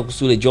 Nilikuwa naongea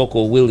kuhusu ile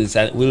Joko Will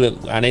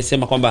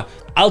anasema kwamba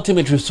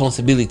ultimate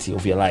responsibility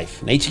of your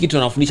life. Na hichi kitu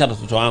anafundisha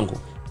watoto wangu.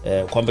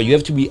 Kwamba you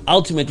have to be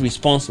ultimate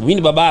responsible. Mimi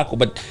ni babako,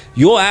 but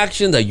your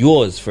actions are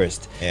yours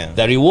first.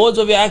 The rewards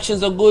of your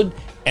actions are good,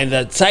 and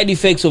the side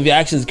effects of your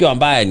actions kiwa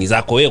mbaya ni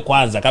zako wewe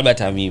kwanza kabla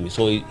hata mimi.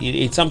 So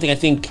it's something I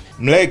think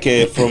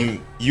Mleke from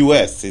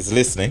US is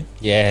listening.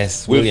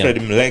 Yes,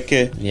 Wilfred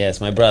Mleke.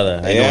 Yes, my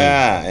brother. I know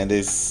him. And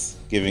he's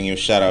giving you a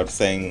shout out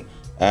saying,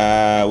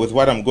 with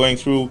what I'm going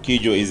through,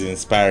 Kijo is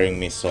inspiring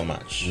me so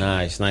much.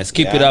 Nice.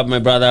 Keep it up, my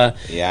brother.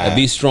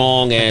 Be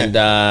strong, and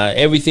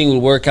everything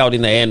will work out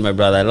in the end, my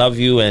brother. I love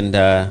you, and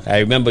I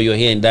remember you were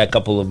here in that a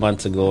couple of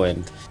months ago,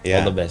 and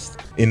all the best.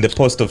 In the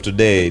post of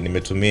today,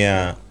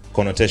 nimetumia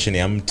connotation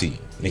ya mti.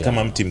 Ni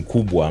kama mti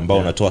mkubwa ambao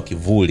unatoa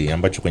kivuli,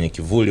 ambacho kwenye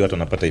kivuli watu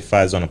wanapata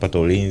hifadhi, wanapata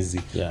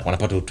ulinzi,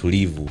 wanapata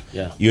utulivu.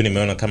 Hiyo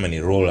nimeona kama ni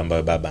role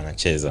ambayo baba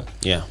anacheza.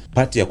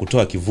 Pati ya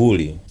kutoa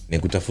kivuli ni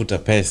kutafuta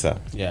pesa.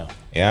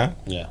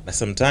 Na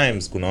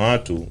sometimes kuna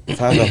watu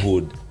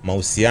fatherhood,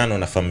 mahusiano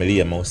na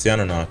familia,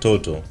 mahusiano na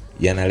watoto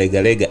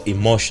yanalegalega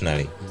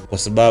emotionally kwa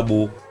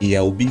sababu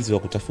ya ubizi wa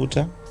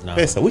kutafuta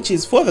pesa, which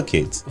is for the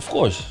kids. Of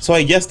course. So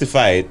I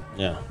justify it.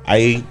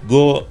 I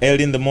go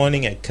early in the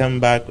morning, I come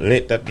back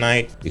late at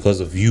night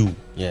because of you.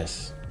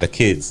 The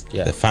kids,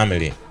 the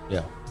family.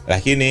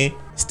 Lakini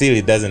still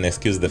it doesn't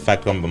excuse the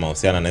fact kwamba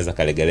mahusiano yanaweza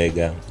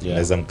kalegalega,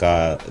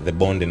 naweza the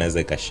bond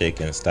inaweza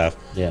ikashake and stuff.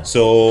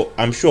 So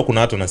I'm sure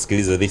kuna watu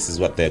wanasikiliza, this is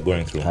what they're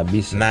going through.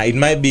 Na it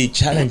might be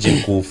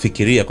challenging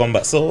kufikiria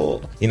kwamba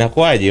so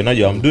inakuaje,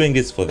 unajua I'm doing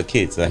this for the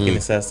kids,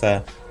 lakini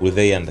sasa will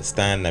they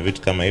understand na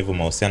vitu kama hivyo,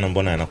 mahusiano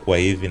mbona yanakuwa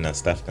hivi na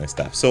stuff.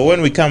 So when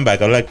we come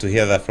back, I'd like to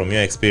hear that from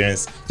your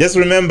experience. Just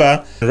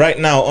remember, right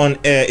now on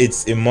air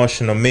it's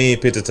Emotional Me,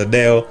 Peter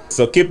Tadeo.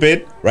 So keep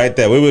it right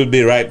there. We will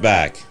be right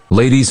back.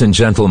 Ladies and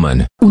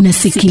gentlemen,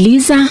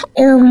 unasikiliza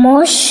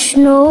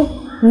Emotional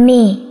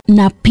Me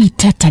na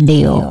Peter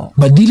Tadeo.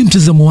 Badili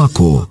mtazamo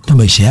wako na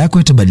maisha yako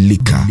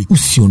yatabadilika.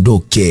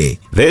 Usiondoke.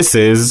 This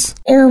is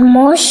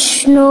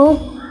Emotional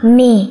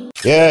Me.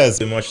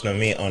 Yes, Emotional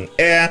Me on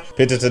air.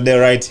 Peter Tadeo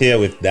right here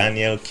with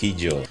Daniel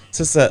Kijo.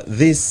 Sasa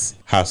this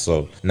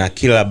hustle, na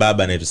kila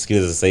baba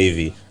anayetusikiliza sasa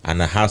hivi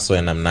ana hustle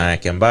ya namna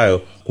yake,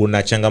 ambayo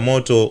kuna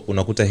changamoto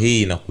unakuta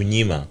hii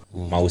inakunyima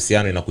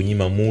mahusiano,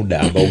 inakunyima muda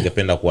ambao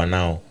ungependa kuwa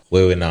nao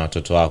wewe na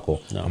watoto wako,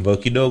 ambayo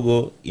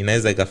kidogo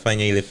inaweza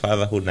ikafanya ile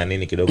fatherhood na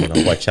nini kidogo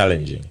inakuwa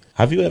challenging.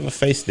 Have you ever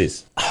faced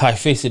this? I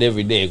face it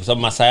every day, kwa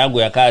sababu masaa yangu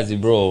ya kazi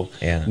bro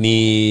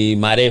ni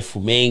marefu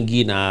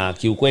mengi, na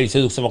kiukweli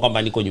siwezi kusema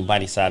kwamba niko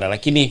nyumbani sana,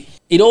 lakini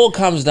it all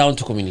comes down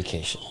to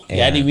communication.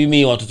 Yani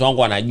mimi watoto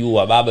wangu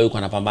wanajua baba yuko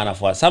anapambana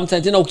for us.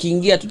 Sometimes tena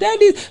ukiingia tu,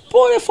 daddy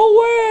boy for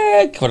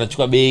work,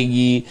 wanachukua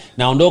begi,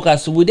 naondoka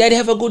asubuhi, daddy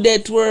have a good day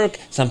at work.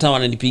 Sometimes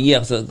wananipigia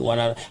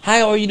hi,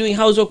 how are you doing,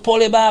 how's work,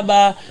 pole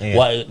baba.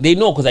 They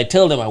know because I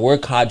tell them I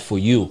work hard for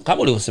you,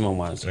 kama ulivyosema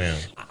mwanzo.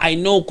 I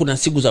know kuna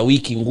siku za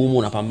wiki ngumu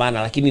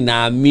unapambana, lakini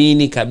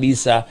naamini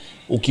kabisa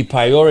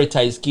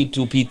ukiprioritize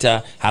kitu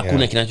Peter,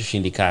 hakuna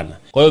kinachoshindikana.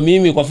 Kwa hiyo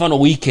mimi kwa mfano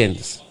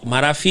weekends,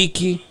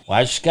 marafiki,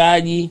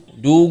 washikaji,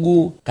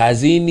 ndugu,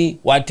 kazini,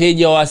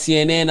 wateja wa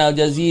CNN, Al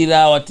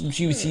Jazeera,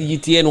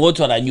 CGTN,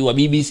 wote wanajua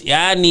BBC,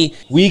 yani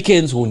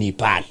weekends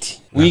hunipati.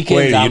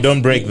 Weekends you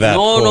don't break that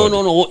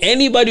no.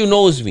 Anybody who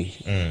knows me,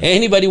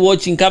 anybody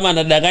watching, kama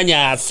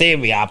anadanganya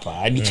aseme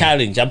hapa,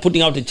 challenge, I'm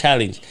putting out a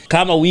challenge.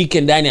 Kama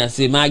weekend ndani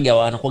asemaga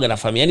wanakuwa na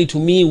familia. Yani to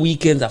me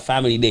weekends are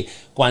family day.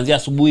 Kuanzia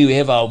asubuhi we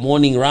have our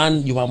morning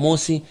run,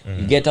 Jumamosi,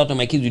 you get out with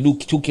my kids, we do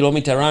 2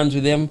 kilometer runs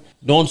with them,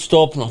 don't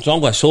stop. No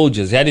tongo wa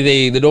soldiers, yani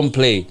they don't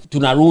play.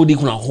 Tunarudi,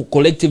 kuna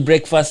collective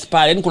breakfast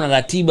pale, yani kuna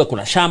ratiba,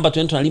 kuna shamba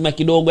tunalima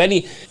kidogo.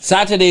 Yani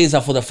Saturdays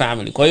are for the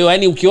family. Kwa hiyo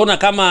yani ukiona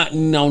kama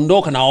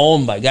naondoka,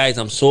 naomba guys,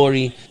 I'm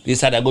sorry, this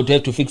Saturday I go to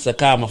have to fix a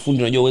car,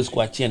 mafundi unajua huwezi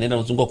kuachia, naenda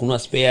nazunguka kununua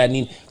spare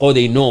nini, or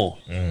they know.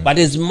 But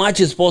as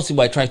much as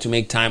possible I try to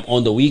make time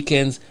on the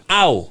weekends.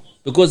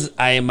 Because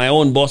I am my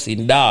own boss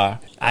in Dar,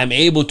 I'm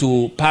able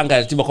to panga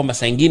ratiba kwamba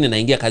saa nyingine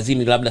naingia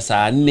kazini labda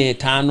saa 4,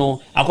 5,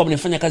 au kama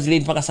nifanya kazi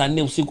late mpaka saa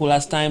 4 usiku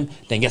last time,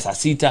 taingia saa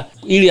 6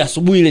 ili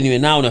asubuhi ile niwe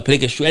nao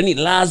napeleke shule. Yani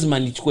lazima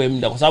nichukue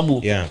muda kwa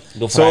sababu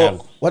ndio furaha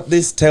yangu. What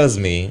this tells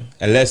me,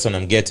 a lesson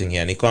I'm getting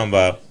here, ni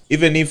kwamba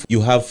even if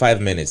you have 5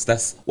 minutes,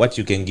 that's what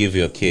you can give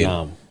your kid.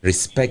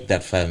 Respect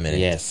that 5 minutes.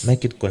 Yes.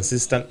 Make it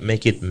consistent,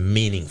 make it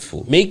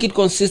meaningful. Make it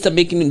consistent,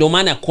 make it, ndo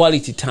maana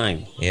quality time.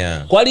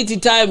 Quality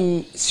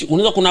time,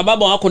 unaweza kuna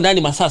baba wako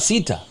ndani masaa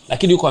 6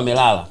 lakini yuko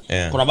amelala.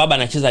 Kuna baba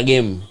anacheza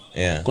game.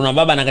 Kuna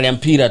baba anaangalia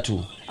mpira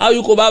tu. Au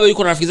yuko baba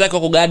yuko na rafiki zake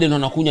wako garden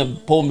wanakunywa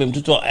pombe,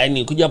 mtoto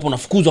yani kuja hapo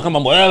unafukuzwa kama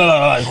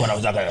yuko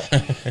anafuzaka.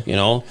 You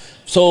know?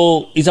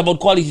 So it's about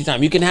quality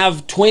time. You can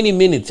have 20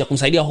 minutes ya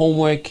kumsaidia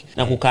homework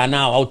na kukaa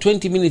nao, au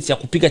 20 minutes ya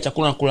kupika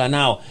chakula na kula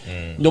nao.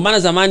 Ndio maana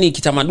zamani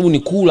kitamaduni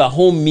kula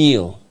home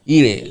meal,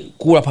 ile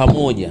kula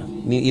pamoja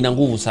ina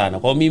nguvu sana.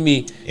 Kwa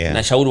mimi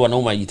nashauri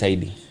wanaume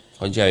wajitahidi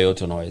kwa njia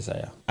yote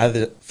unaweza. As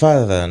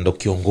father ndo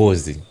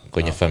kiongozi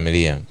kwenye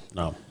familia.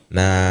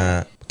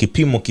 Na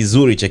kipimo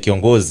kizuri cha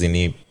kiongozi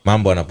ni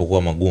mambo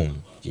yanapokuwa magumu.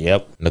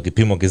 Ndo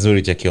kipimo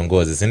kizuri cha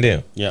kiongozi, si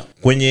ndio?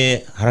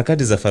 Kwenye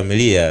harakati za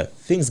familia,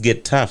 things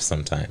get tough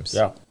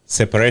sometimes.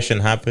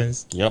 Separation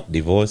happens,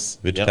 divorce,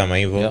 vitu kama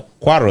hivyo.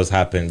 Quarrels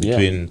happen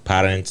between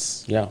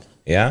parents.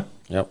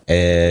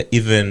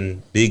 Even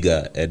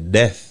bigger, a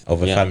death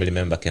of a family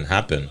member can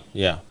happen.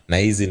 Na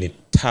hizi ni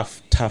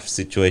tough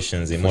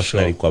situations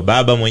emotionally, kwa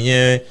baba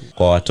mwenyewe,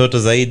 kwa watoto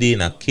zaidi,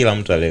 na kila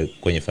mtu ale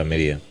kwenye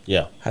familia.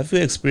 Have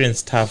you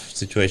experienced tough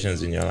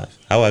situations in your life?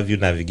 How have you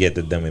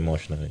navigated them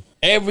emotionally?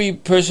 Every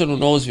person who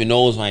knows me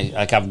knows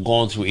like I've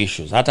gone through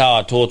issues. Hata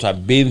watoto, I've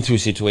been through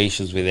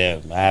situations with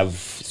them. I've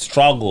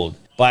struggled,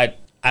 but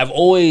I've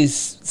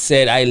always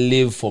said I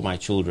live for my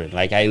children.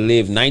 Like I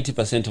live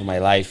 90% of my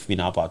life in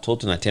hapa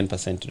watoto na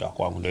 10% ndio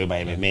kwangu, ndio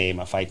my MMA,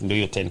 my fight,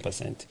 ndio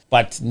 10%.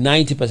 But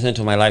 90%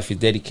 of my life is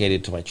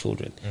dedicated to my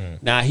children.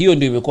 Na hiyo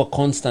ndio imekuwa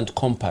constant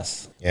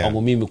compass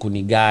kwangu mimi,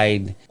 kuni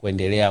guide,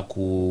 kuendelea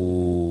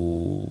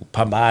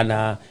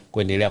kupambana,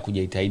 kuendelea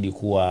kujitahidi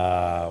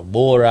kuwa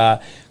bora.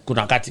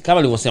 Kuna wakati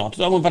kama nilivyosema,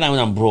 watoto wangu mpaka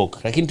na broke,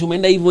 lakini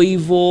tumeenda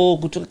hivyo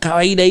kutoka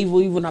kawaida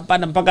hivyo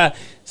napanda mpaka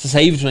sasa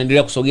hivi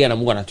tunaendelea kusogea na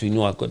Mungu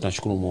anatuinua,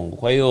 tunashukuru Mungu.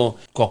 Kwa hiyo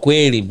kwa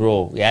kweli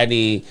bro,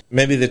 yani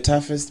maybe the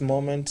toughest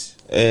moment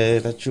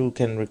that you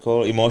can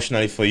recall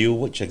emotionally for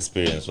you, which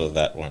experience was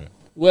that one?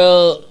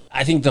 Well,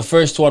 I think the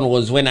first one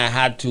was when I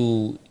had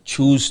to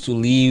choose to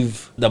leave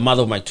the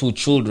mother of my 2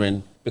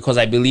 children because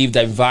I believed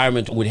the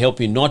environment would help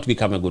me not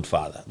become a good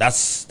father.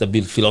 That's the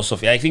big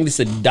philosophy. I think this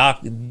is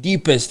the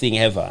deepest thing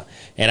ever,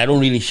 and I don't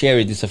really share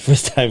it. This is the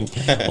first time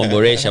on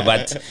Boresha,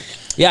 but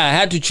yeah, I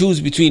had to choose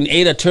between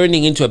either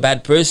turning into a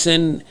bad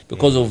person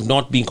because of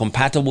not being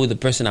compatible with the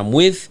person I'm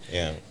with,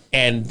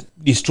 and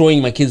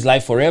destroying my kid's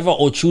life forever,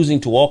 or choosing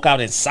to walk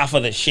out and suffer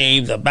the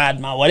shame, the bad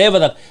mouth, whatever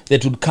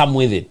that would come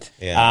with it,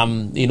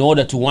 in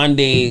order to one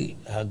day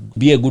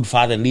be a good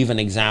father, leave an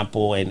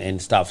example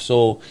and stuff.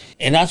 So,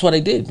 and that's what I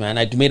did, man.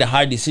 I made a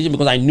hard decision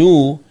because I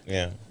knew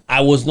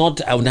I was not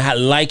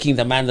liking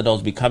the man that I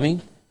was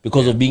becoming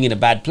because of being in a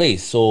bad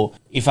place. So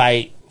if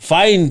I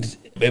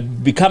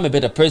become a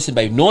better person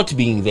by not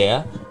being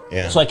there,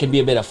 so I can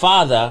be a better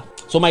father.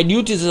 So my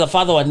duties as a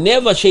father were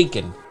never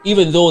shaken,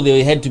 even though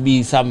there had to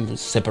be some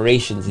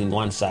separations in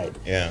one side.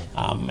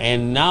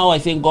 And now I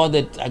thank God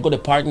that I got a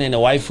partner and a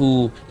wife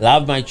who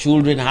love my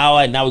children,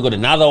 and now we got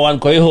another one.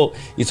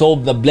 It's all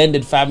the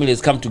blended family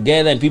has come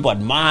together, and people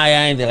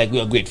admire, and they're like,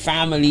 we're a great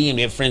family, and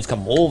we have friends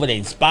come over, they're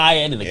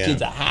inspired, and the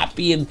kids are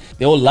happy, and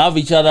they all love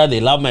each other, they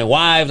love my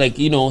wife,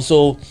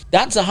 so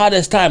that's the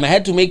hardest time. I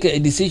had to make a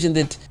decision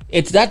that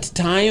at that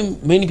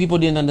time, many people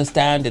didn't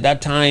understand. At that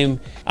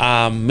time,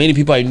 many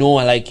people I know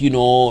are like, you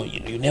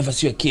never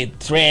see a kid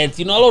threats,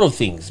 a lot of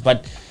things.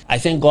 But I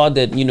thank God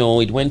that,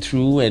 it went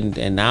through,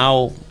 and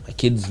now my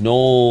kids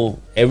know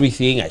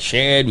everything I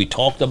shared, we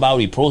talked about,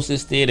 we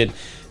processed it, and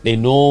they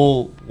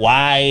know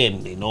why,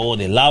 and they know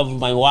they love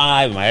my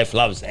wife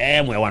loves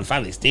them, we're one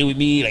family, they stay with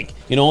me, like,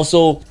 you know.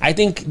 So I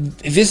think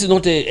this is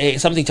not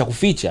something cha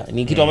kuficha,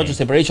 ni kitu ambacho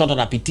separation watu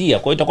wanapitia.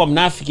 Kwa hiyo itakuwa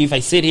mnafiki if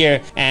I sit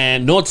here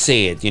and not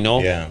say it, you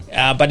know.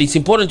 But it's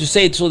important to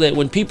say it so that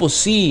when people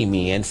see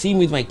me and see me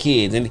with my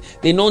kids, and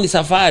they know the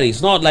safari,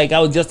 it's not like I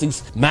was just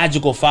this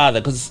magical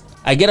father, because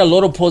I get a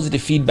lot of positive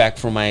feedback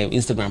from my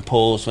Instagram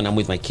posts when I'm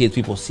with my kids.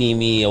 People see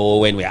me, or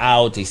when we're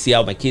out, they see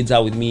how my kids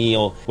are with me,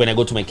 or when I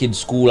go to my kids'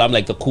 school, I'm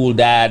like the cool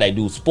dad. I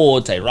do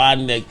sports, I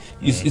run. Like,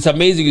 it's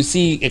amazing. You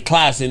see a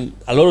class, and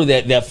a lot of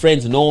their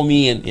friends know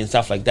me and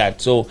stuff like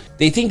that. So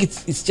they think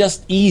it's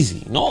just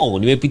easy. No,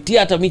 nimepitia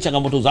hata mimi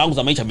changamoto zangu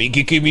za maisha,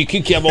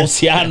 mikiki ya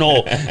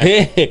mahusiano.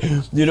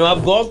 You know,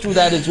 I've gone through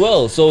that as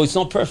well. So it's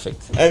not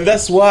perfect. And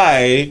that's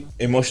why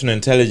emotional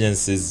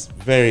intelligence is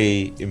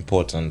very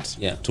important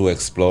to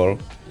explore.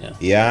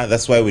 Yeah,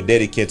 that's why we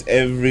dedicate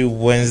every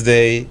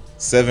Wednesday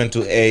 7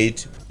 to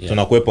 8.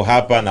 Tunakuwepo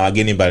hapa na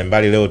wageni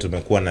mbalimbali. Leo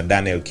tumekuwa na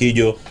Daniel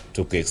Kijo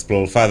to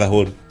explore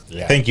fatherhood.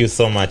 Thank you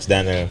so much,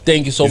 Daniel.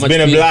 Thank you so much. It's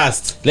been a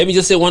blast. Let me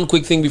just say one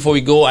quick thing before we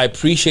go. I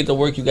appreciate the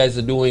work you guys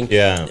are doing.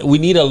 We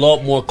need a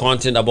lot more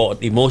content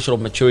about emotional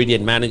maturity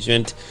and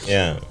management.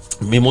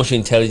 Emotional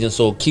intelligence.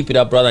 So keep it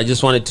up, brother. I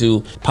just wanted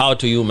to power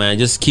to you, man.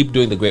 Just keep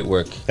doing the great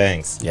work.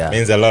 Thanks.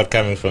 Means a lot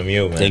coming from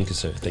you, man. Thank you,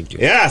 sir. Thank you.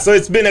 So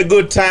it's been a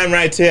good time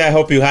right here. I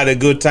hope you had a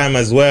good time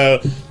as well.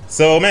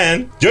 So,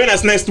 man, join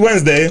us next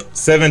Wednesday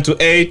 7 to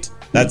 8.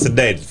 That's the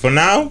date. For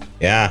now,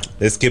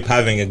 let's keep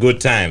having a good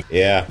time.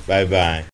 Bye-bye.